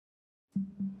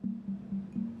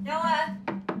Noah,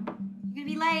 you're gonna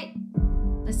be late.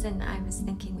 Listen, I was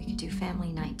thinking we could do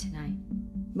family night tonight.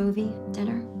 Movie,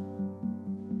 dinner.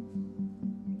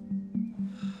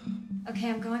 Okay,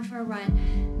 I'm going for a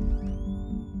run.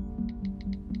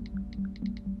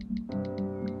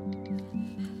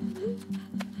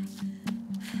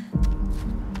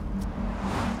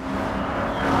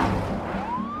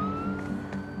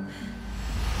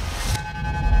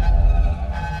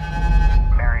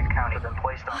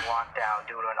 Lockdown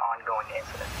due to an ongoing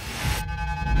incident.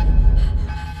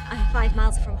 I'm 5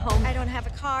 miles from home. I don't have a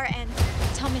car, and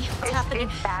tell me what's happening.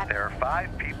 There are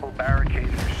 5 people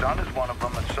barricaded. Your son is one of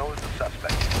them, and so is the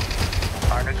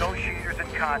suspect. Our negotiator's in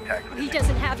contact with He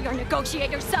doesn't have your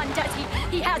negotiator's son, does he?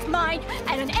 He has mine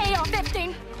and an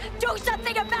AR-15. Do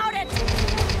something about it!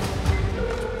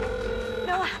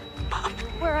 Noah, Mom,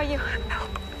 where are you? help.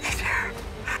 He's here.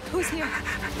 Who's here?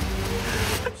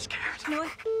 I'm scared. Noah,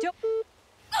 don't...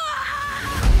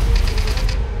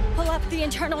 Pull up the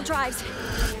internal drives.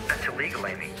 That's illegal,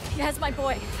 Amy. He has my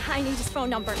boy. I need his phone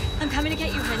number. I'm coming to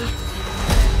get you, honey.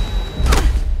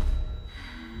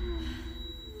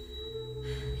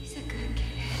 He's a good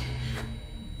kid.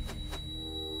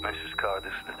 Mrs. Carr,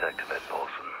 this is Detective Ed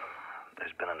Paulson.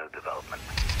 There's been a new development.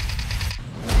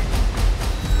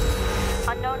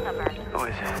 Unknown number. Who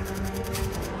is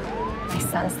it? My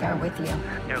son's there with you.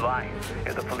 You're lying.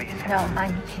 You're the police. No,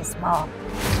 I'm his mom.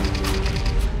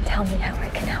 Tell me how I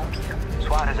can help you.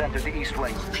 SWAT has entered the East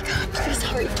Wing. Oh my God, please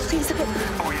hurry, please. Who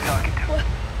are you talking to? What?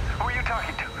 Who are you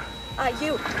talking to?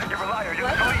 You. You're a liar. You're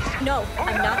What? the police. No, Who's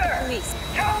I'm out not there? the police.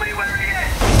 Tell me where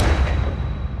he is!